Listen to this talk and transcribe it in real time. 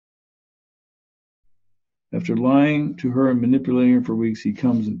After lying to her and manipulating her for weeks, he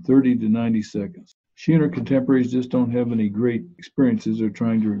comes in 30 to 90 seconds. She and her contemporaries just don't have any great experiences they're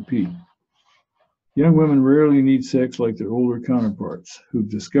trying to repeat. Young women rarely need sex like their older counterparts, who've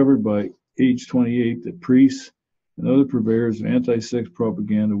discovered by age 28 that priests and other purveyors of anti-sex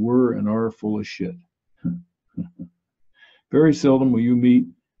propaganda were and are full of shit. Very seldom will you meet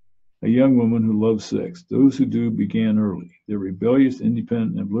a young woman who loves sex. Those who do began early. They're rebellious,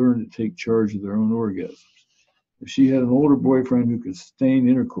 independent, and have learned to take charge of their own orgasms. If she had an older boyfriend who could sustain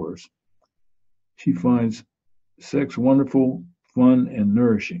intercourse, she finds sex wonderful, fun, and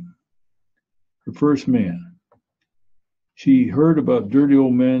nourishing. Her first man. She heard about dirty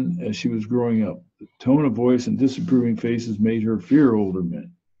old men as she was growing up. The tone of voice and disapproving faces made her fear older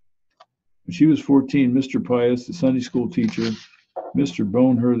men. When she was 14, Mr. Pius, the Sunday school teacher, Mr.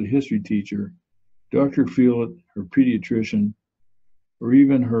 Boneher, the history teacher, Dr. Feelit, her pediatrician, or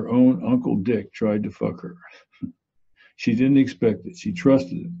even her own Uncle Dick tried to fuck her. She didn't expect it. She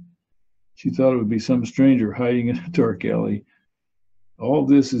trusted him. She thought it would be some stranger hiding in a dark alley. All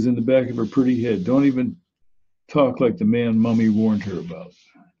this is in the back of her pretty head. Don't even talk like the man Mummy warned her about.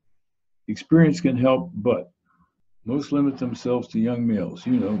 Experience can help, but most limit themselves to young males,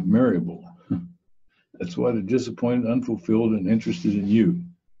 marriable. That's why they're disappointed, unfulfilled, and interested in you.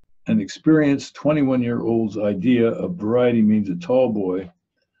 An experienced 21-year-old's idea of variety means a tall boy,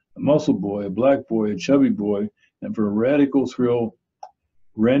 a muscle boy, a black boy, a chubby boy, and for a radical thrill,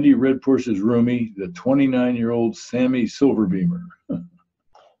 Randy Red Porsche's roomie, the 29-year-old Sammy Silverbeamer.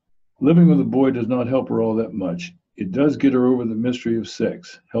 Living with a boy does not help her all that much. It does get her over the mystery of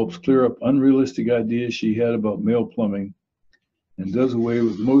sex, helps clear up unrealistic ideas she had about male plumbing, and does away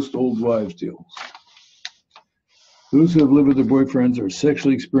with most old wives' deals. Those who have lived with their boyfriends are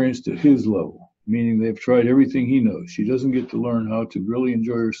sexually experienced at his level, meaning they've tried everything he knows. She doesn't get to learn how to really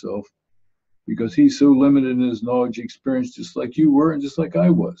enjoy herself because he's so limited in his knowledge and experience, just like you were and just like I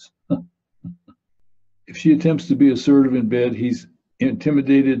was. If she attempts to be assertive in bed, he's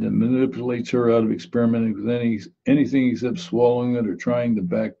intimidated and manipulates her out of experimenting with anything except swallowing it or trying the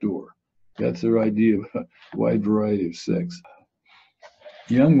back door. That's their idea of a wide variety of sex.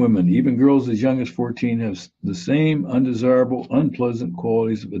 Young women, even girls as young as 14, have the same undesirable, unpleasant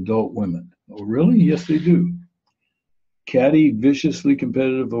qualities of adult women. Oh, really? Yes, they do. Catty, viciously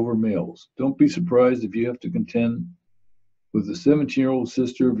competitive over males. Don't be surprised if you have to contend with the 17-year-old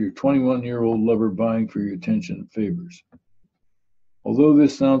sister of your 21-year-old lover vying for your attention and favors. Although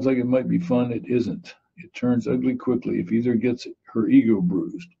this sounds like it might be fun, it isn't. It turns ugly quickly if either gets her ego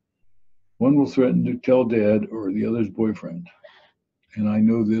bruised. One will threaten to tell dad or the other's boyfriend. And I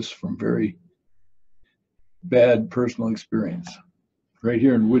know this from very bad personal experience, right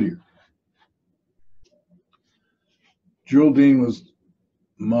here in Whittier. Geraldine was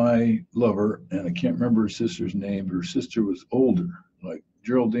my lover, and I can't remember her sister's name, but her sister was older. Like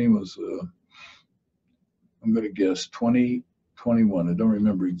Geraldine was, I'm going to guess, 20, 21. I don't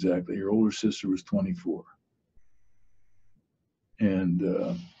remember exactly. Her older sister was 24. And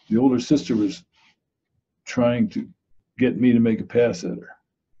the older sister was trying to get me to make a pass at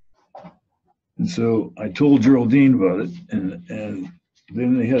her. And so I told Geraldine about it, and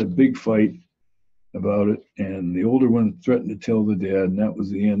then they had a big fight about it, and the older one threatened to tell the dad, and that was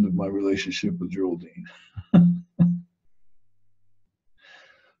the end of my relationship with Geraldine.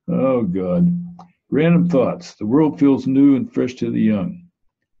 Oh, God. Random thoughts. The world feels new and fresh to the young.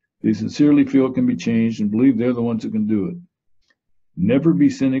 They sincerely feel it can be changed and believe they're the ones who can do it. Never be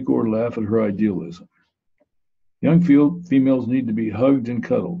cynical or laugh at her idealism. Young females need to be hugged and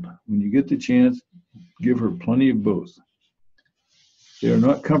cuddled. When you get the chance, give her plenty of both. They are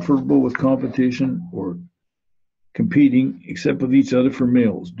not comfortable with competition or competing except with each other for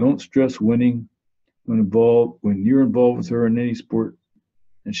males. Don't stress winning when you're involved with her in any sport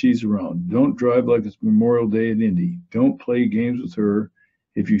and she's around. Don't drive like it's Memorial Day at Indy. Don't play games with her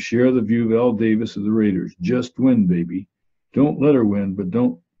if you share the view of Al Davis of the Raiders. Just win, baby. Don't let her win, but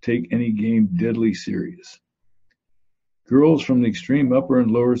don't take any game deadly serious. Girls from the extreme upper and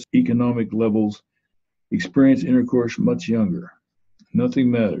lower economic levels experience intercourse much younger.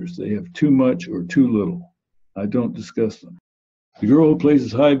 Nothing matters. They have too much or too little. I don't discuss them. The girl who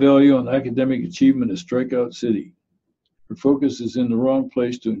places high value on academic achievement is Strikeout City. Her focus is in the wrong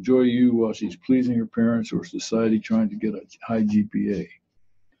place to enjoy you while she's pleasing her parents or society trying to get a high GPA.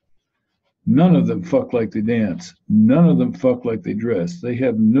 None of them fuck like they dance. None of them fuck like they dress. They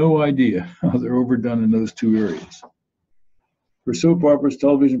have no idea how they're overdone in those two areas. Her soap operas,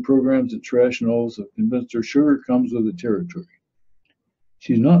 television programs, and trash novels have convinced her sugar comes with the territory.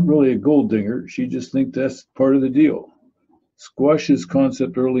 She's not really a gold digger. She just thinks that's part of the deal. Squash this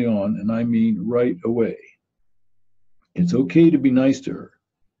concept early on, and I mean right away. It's okay to be nice to her.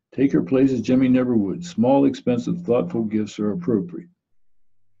 Take her places Jimmy never would. Small, expensive, thoughtful gifts are appropriate.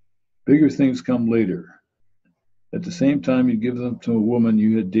 Bigger things come later. At the same time, you give them to a woman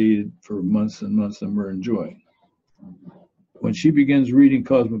you had dated for months and months and were enjoying. When she begins reading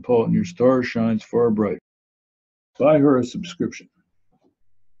Cosmopolitan, your star shines far brighter. Buy her a subscription.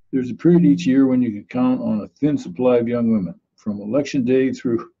 There's a period each year when you can count on a thin supply of young women, from election day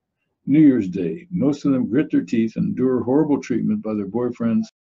through New Year's Day. Most of them grit their teeth and endure horrible treatment by their boyfriends,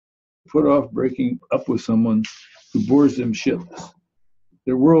 put off breaking up with someone who bores them shitless.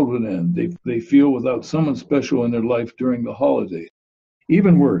 Their world would end. They feel without someone special in their life during the holidays.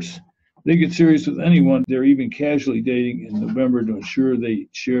 Even worse, they get serious with anyone they're even casually dating in November to ensure they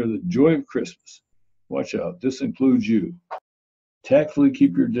share the joy of Christmas. Watch out, this includes you. Tactfully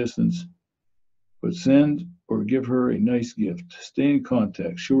keep your distance, but send or give her a nice gift. Stay in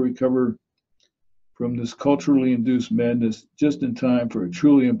contact. She'll recover from this culturally induced madness just in time for a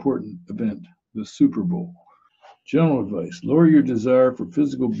truly important event, the Super Bowl. General advice: lower your desire for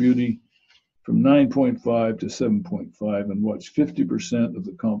physical beauty from 9.5 to 7.5 and watch 50% of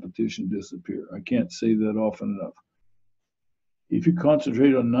the competition disappear. I can't say that often enough. If you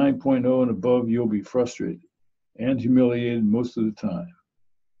concentrate on 9.0 and above, you'll be frustrated and humiliated most of the time.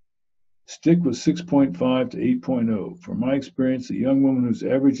 Stick with 6.5 to 8.0. From my experience, a young woman who's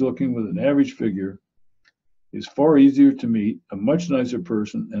average looking with an average figure is far easier to meet, a much nicer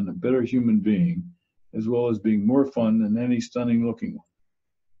person, and a better human being, as well as being more fun than any stunning looking one.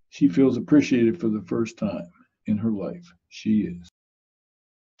 She feels appreciated for the first time in her life. She is.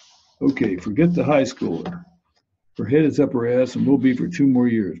 Okay, forget the high schooler. Her head is up her ass and will be for 2 more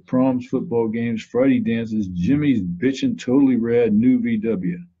years. Proms, football games, Friday dances, Jimmy's bitchin' totally rad new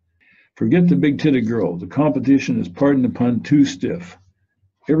VW. Forget the big-titted girl. The competition is, pardon the pun, too stiff.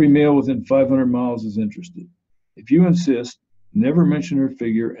 Every male within 500 miles is interested. If you insist, never mention her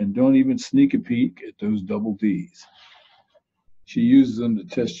figure and don't even sneak a peek at those double Ds. She uses them to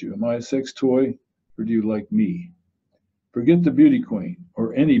test you. Am I a sex toy, or do you like me? Forget the beauty queen,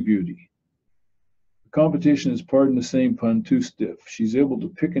 or any beauty. The competition is, pardon the same pun, too stiff. She's able to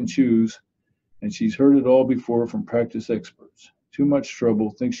pick and choose, and she's heard it all before from practice experts. Too much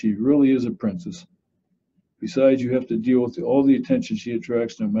trouble, thinks she really is a princess. Besides, you have to deal with all the attention she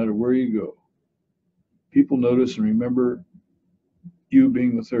attracts no matter where you go. People notice and remember you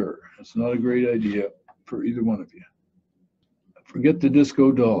being with her. It's not a great idea for either one of you. Forget the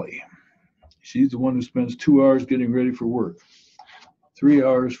disco dolly. She's the one who spends 2 hours getting ready for work, 3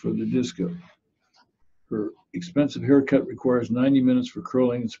 hours for the disco. Her expensive haircut requires 90 minutes for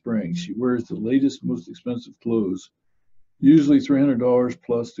curling and spraying. She wears the latest, most expensive clothes, usually $300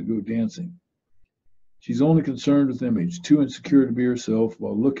 plus to go dancing. She's only concerned with image, too insecure to be herself,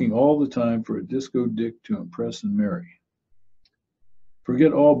 while looking all the time for a disco dick to impress and marry.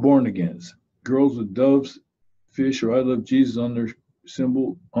 Forget all born-agains. Girls with doves, fish, or I love Jesus on their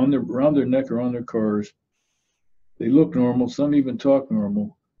symbol, around their neck or on their cars. They look normal, some even talk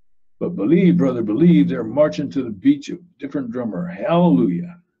normal. But believe, brother, believe, they're marching to the beat of a different drummer.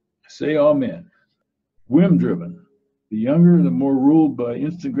 Hallelujah. Say amen. Whim-driven. The younger, the more ruled by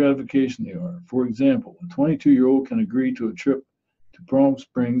instant gratification they are. For example, a 22-year-old can agree to a trip to Palm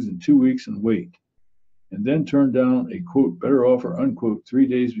Springs in 2 weeks and wait, and then turn down a, quote, better offer, unquote, 3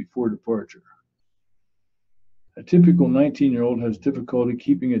 days before departure. A typical 19-year-old has difficulty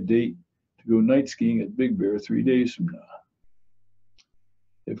keeping a date to go night skiing at Big Bear 3 days from now.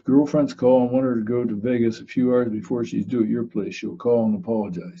 If girlfriends call and want her to go to Vegas a few hours before she's due at your place, she'll call and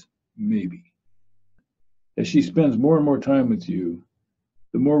apologize. Maybe. As she spends more and more time with you,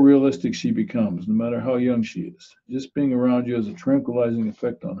 the more realistic she becomes, no matter how young she is. Just being around you has a tranquilizing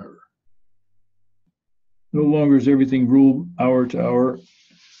effect on her. No longer is everything ruled hour to hour.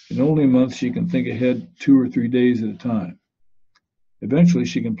 In only a month, she can think ahead 2 or 3 days at a time. Eventually,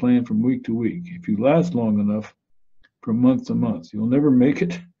 she can plan from week to week. If you last long enough, from month to month, you'll never make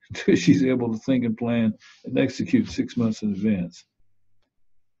it until she's able to think and plan and execute 6 months in advance.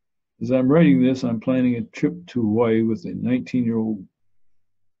 As I'm writing this, I'm planning a trip to Hawaii with a 19-year-old.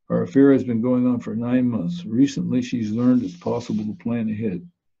 Our affair has been going on for 9 months. Recently, she's learned it's possible to plan ahead.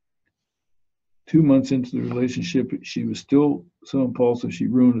 2 months into the relationship, she was still so impulsive she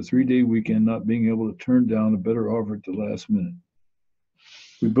ruined a 3-day weekend not being able to turn down a better offer at the last minute.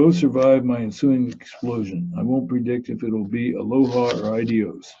 We both survived my ensuing explosion. I won't predict if it'll be aloha or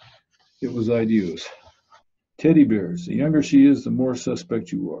adios. It was adios. Teddy bears. The younger she is, the more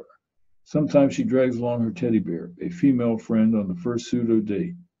suspect you are. Sometimes she drags along her teddy bear, a female friend, on the first pseudo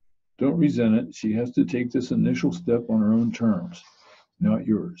date. Don't resent it. She has to take this initial step on her own terms, not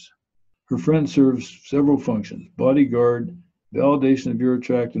yours. Her friend serves several functions: bodyguard, validation of your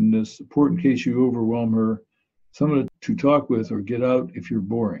attractiveness, support in case you overwhelm her, someone to talk with or get out if you're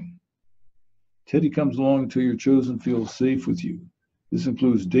boring. Teddy comes along until your chosen feels safe with you. This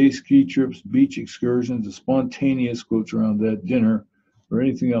includes day ski trips, beach excursions, a spontaneous, quotes around that, dinner, or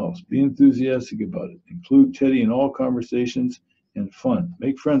anything else. Be enthusiastic about it. Include Teddy in all conversations and fun.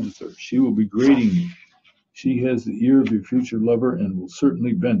 Make friends with her. She will be grading you. She has the ear of your future lover and will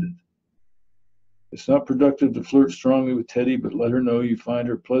certainly bend it. It's not productive to flirt strongly with Teddy, but let her know you find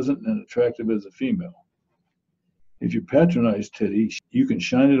her pleasant and attractive as a female. If you patronize Teddy, you can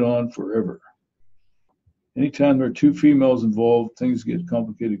shine it on forever. Anytime there are two females involved, things get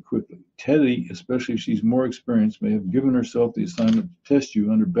complicated quickly. Teddy, especially if she's more experienced, may have given herself the assignment to test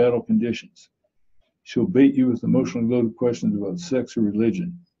you under battle conditions. She'll bait you with emotionally loaded questions about sex or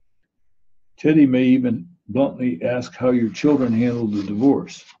religion. Teddy may even bluntly ask how your children handled the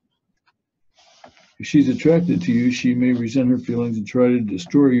divorce. If she's attracted to you, she may resent her feelings and try to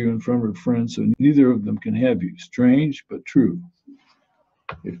destroy you in front of her friends so neither of them can have you. Strange, but true.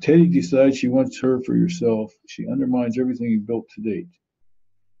 If Teddy decides she wants her for yourself, she undermines everything you've built to date.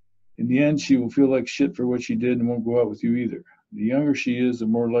 In the end, she will feel like shit for what she did and won't go out with you either. The younger she is, the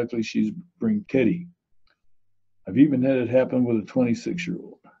more likely she's to bring Teddy. I've even had it happen with a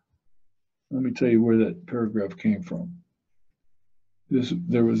 26-year-old. Let me tell you where that paragraph came from.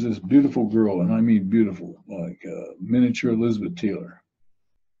 There was this beautiful girl, and I mean beautiful, like miniature Elizabeth Taylor.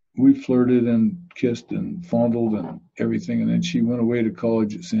 We flirted and kissed and fondled and everything, and then she went away to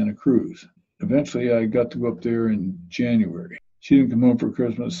college at Santa Cruz. Eventually, I got to go up there in January. She didn't come home for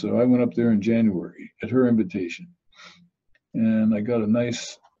Christmas, so I went up there in January at her invitation. And I got a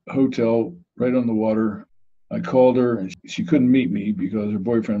nice hotel right on the water. I called her, and she couldn't meet me because her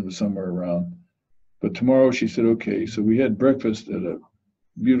boyfriend was somewhere around. But tomorrow she said, okay. So we had breakfast at a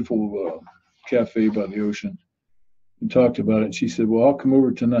beautiful cafe by the ocean and talked about it. She said, well, I'll come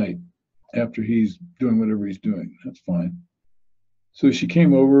over tonight after he's doing whatever he's doing. That's fine. So she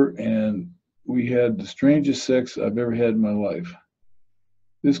came over and we had the strangest sex I've ever had in my life.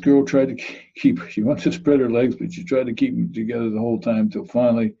 This girl tried to she wanted to spread her legs, but she tried to keep them together the whole time until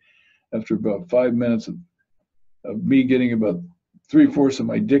finally, after about 5 minutes of me getting about 3/4 of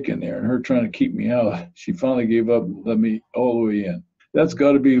my dick in there and her trying to keep me out, she finally gave up and let me all the way in. That's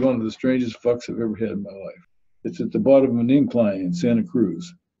got to be one of the strangest fucks I've ever had in my life. It's at the bottom of an incline in Santa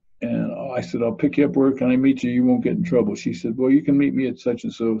Cruz. And I said, I'll pick you up. Where can I meet you? You won't get in trouble. She said, well, you can meet me at such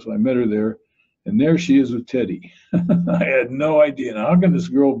and so. So I met her there. And there she is with Teddy. I had no idea. Now, how can this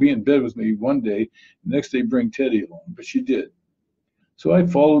girl be in bed with me one day, the next day bring Teddy along? But she did. So I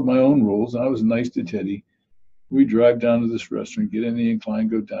followed my own rules. I was nice to Teddy. We drive down to this restaurant, get in the incline,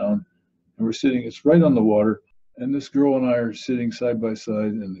 go down, and we're sitting, it's right on the water, and this girl and I are sitting side by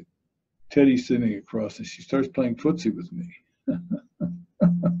side, and Teddy's sitting across, and she starts playing footsie with me.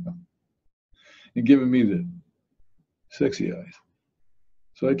 And giving me the sexy eyes.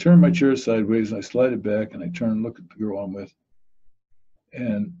 So I turn my chair sideways, and I slide it back, and I turn and look at the girl I'm with.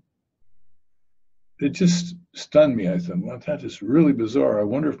 And it just stunned me. I thought, well, that is really bizarre. I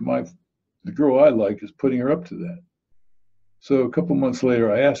wonder if the girl I like is putting her up to that. So a couple months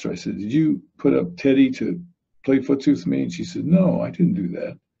later, I asked her, I said, did you put up Teddy to play footsie with me? And she said, no, I didn't do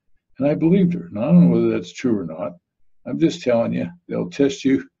that. And I believed her. Now, I don't know whether that's true or not. I'm just telling you, they'll test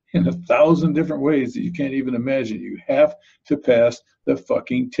you in 1,000 different ways that you can't even imagine. You have to pass the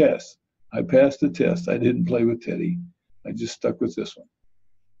fucking test. I passed the test. I didn't play with Teddy. I just stuck with this one.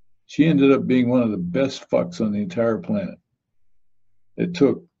 She ended up being one of the best fucks on the entire planet. It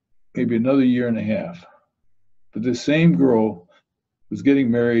took maybe another year and a half. But this same girl was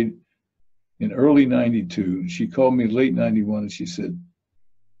getting married in early 92. She called me late 91 and she said,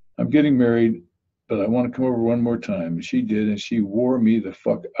 I'm getting married, but I want to come over one more time. And she did, and she wore me the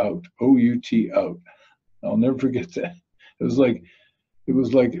fuck out. O-U-T out. I'll never forget that. It was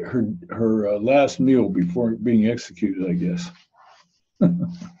like her last meal before being executed, I guess.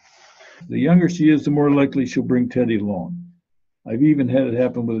 The younger she is, the more likely she'll bring Teddy along. I've even had it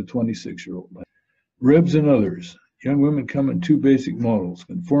happen with a 26-year-old. Rebs and others. Young women come in two basic models,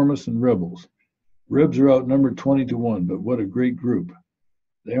 conformists and rebels. Rebs are outnumbered 20-1, but what a great group.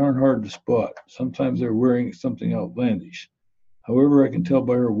 They aren't hard to spot. Sometimes they're wearing something outlandish. However, I can tell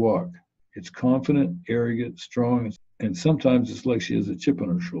by her walk. It's confident, arrogant, strong, and sometimes it's like she has a chip on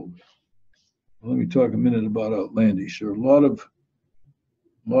her shoulder. Let me talk a minute about outlandish. There are a lot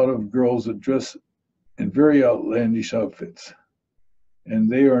of girls that dress in very outlandish outfits, and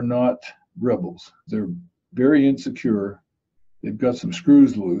they are not rebels. They're very insecure. They've got some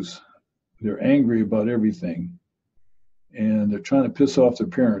screws loose. They're angry about everything. and they're trying to piss off their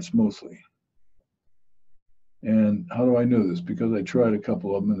parents mostly. And how do I know this? Because I tried a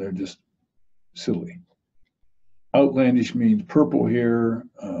couple of them and they're just silly. Outlandish means purple hair,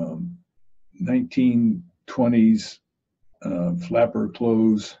 1920s flapper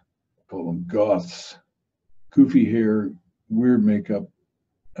clothes, call them goths, goofy hair, weird makeup,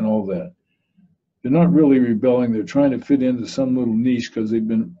 and all that. They're not really rebelling. They're trying to fit into some little niche because they've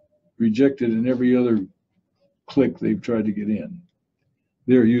been rejected in every other clique they've tried to get in.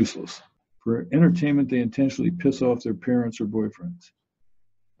 They're useless. For entertainment, they intentionally piss off their parents or boyfriends.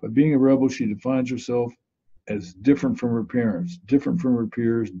 By being a rebel, she defines herself as different from her parents, different from her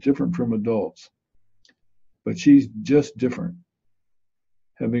peers, different from adults. But she's just different,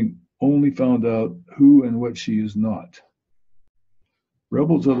 having only found out who and what she is not.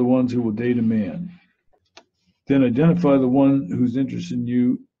 Rebels are the ones who will date a man. Then identify the one who's interested in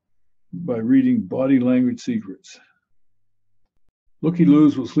you by reading Body Language Secrets.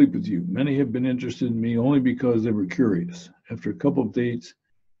 Looky-loos will sleep with you. Many have been interested in me only because they were curious. After a couple of dates,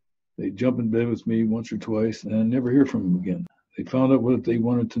 they jump in bed with me once or twice and I never hear from them again. They found out what they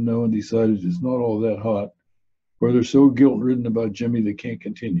wanted to know and decided it's not all that hot, or they're so guilt-ridden about Jimmy they can't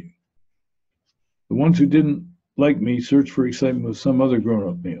continue. The ones who didn't like me search for excitement with some other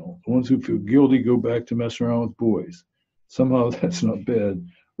grown-up male. The ones who feel guilty go back to mess around with boys. Somehow that's not bad,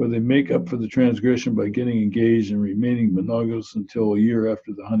 or they make up for the transgression by getting engaged and remaining monogamous until a year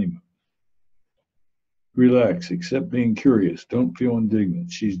after the honeymoon. Relax, accept being curious. Don't feel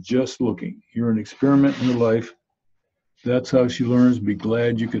indignant. She's just looking. You're an experiment in her life. That's how she learns. Be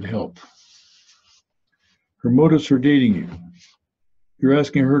glad you could help. Her motives for dating you. You're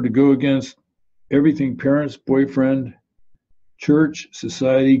asking her to go against everything parents, boyfriend, church,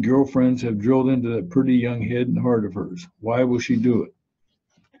 society, girlfriends have drilled into that pretty young head and heart of hers. Why will she do it?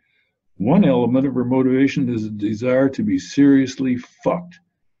 One element of her motivation is a desire to be seriously fucked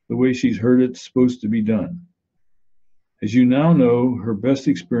the way she's heard it's supposed to be done. As you now know, her best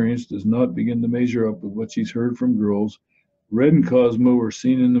experience does not begin to measure up with what she's heard from girls, read in Cosmo, or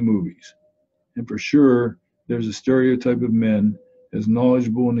seen in the movies. And for sure, there's a stereotype of men as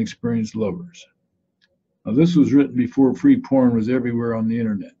knowledgeable and experienced lovers. Now, this was written before free porn was everywhere on the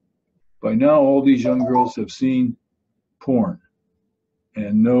internet. By now, all these young girls have seen porn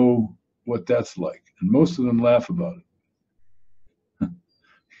and know what that's like. And most of them laugh about it.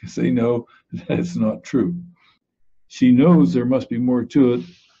 Because they know that it's not true. She knows there must be more to it,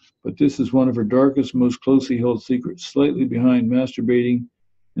 but this is one of her darkest, most closely held secrets, slightly behind masturbating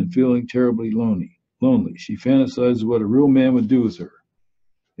and feeling terribly lonely. She fantasizes what a real man would do with her.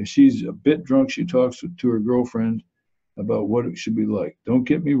 If she's a bit drunk, she talks to her girlfriend about what it should be like. Don't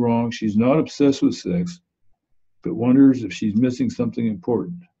get me wrong, she's not obsessed with sex, but wonders if she's missing something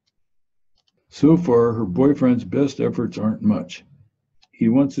important. So far, her boyfriend's best efforts aren't much. He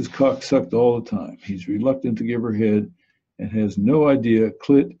wants his cock sucked all the time. He's reluctant to give her head and has no idea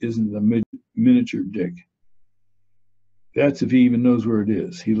clit isn't a miniature dick. That's if he even knows where it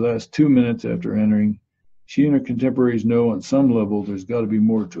is. He lasts 2 minutes after entering. She and her contemporaries know on some level there's got to be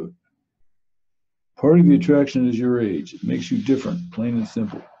more to it. Part of the attraction is your age. It makes you different, plain and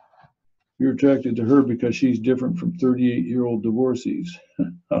simple. You're attracted to her because she's different from 38-year-old divorcees.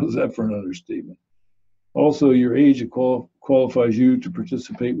 How's that for an understatement? Also, your age qualifies you to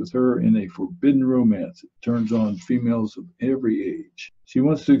participate with her in a forbidden romance. It turns on females of every age. She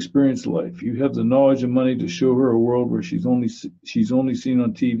wants to experience life. You have the knowledge and money to show her a world where she's only seen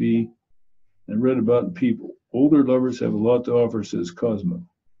on TV and read about in people. Older lovers have a lot to offer, says Cosmo.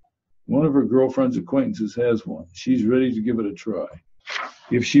 One of her girlfriend's acquaintances has one. She's ready to give it a try.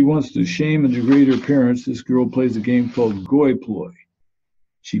 If she wants to shame and degrade her parents, this girl plays a game called goy ploy.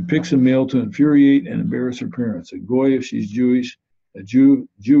 She picks a male to infuriate and embarrass her parents. A goy if she's Jewish, a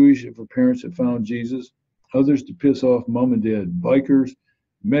Jewish if her parents have found Jesus, others to piss off mom and dad, bikers,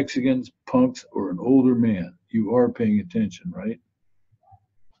 Mexicans, punks, or an older man. You are paying attention, right?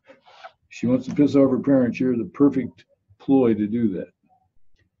 She wants to piss off her parents. You're the perfect ploy to do that.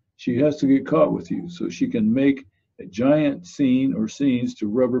 She has to get caught with you so she can make a giant scene or scenes to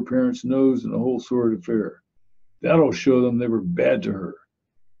rub her parents' nose in a whole sordid affair. That'll show them they were bad to her.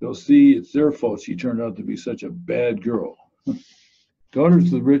 They'll see it's their fault she turned out to be such a bad girl. Daughters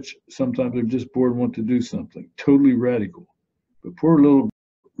of the rich sometimes are just bored and want to do something totally radical. But poor little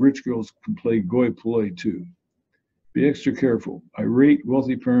rich girls can play goy ploy too. Be extra careful. Irate,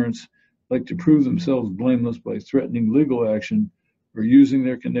 wealthy parents like to prove themselves blameless by threatening legal action or using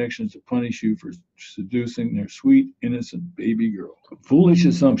their connections to punish you for seducing their sweet, innocent baby girl. Foolish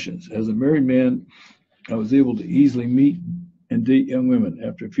assumptions. As a married man, I was able to easily meet and date young women.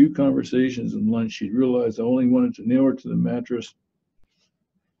 After a few conversations and lunch, she'd realized I only wanted to nail her to the mattress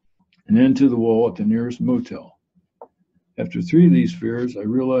and then to the wall at the nearest motel. After 3 of these affairs, I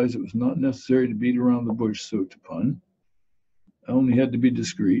realized it was not necessary to beat around the bush, so to pun. I only had to be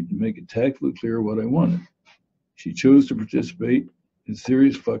discreet and make it tactfully clear what I wanted. She chose to participate in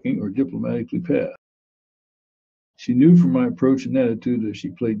serious fucking or diplomatically pass. She knew from my approach and attitude that if she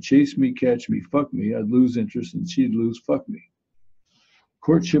played chase me, catch me, fuck me, I'd lose interest and she'd lose fuck me.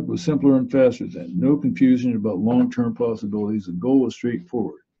 Courtship was simpler and faster then. No confusion about long-term possibilities. The goal was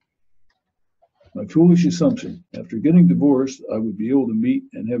straightforward. My foolish assumption, after getting divorced, I would be able to meet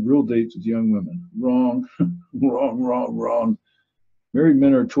and have real dates with young women. Wrong, wrong. Married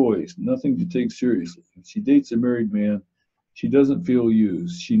men are toys, nothing to take seriously. If she dates a married man, she doesn't feel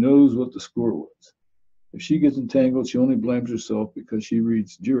used. She knows what the score was. If she gets entangled, she only blames herself because she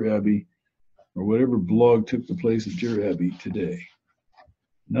reads Dear Abby or whatever blog took the place of Dear Abby today.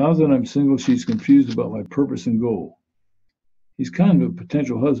 Now that I'm single, she's confused about my purpose and goal. He's kind of a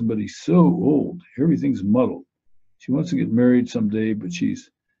potential husband, but he's so old. Everything's muddled. She wants to get married someday, but she's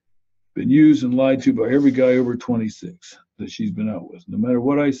been used and lied to by every guy over 26 that she's been out with. No matter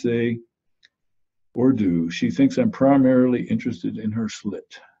what I say or do, she thinks I'm primarily interested in her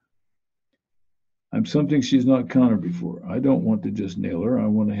slit. I'm something she's not countered before. I don't want to just nail her. I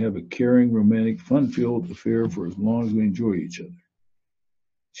want to have a caring, romantic, fun-filled affair for as long as we enjoy each other.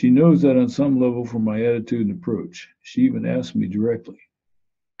 She knows that on some level from my attitude and approach. She even asked me directly,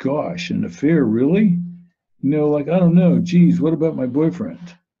 gosh, an affair, really? I don't know. Geez, what about my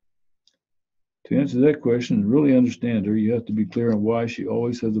boyfriend? To answer that question and really understand her, you have to be clear on why she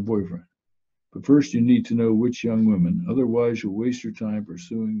always has a boyfriend. But first, you need to know which young women. Otherwise, you'll waste your time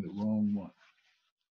pursuing the wrong one.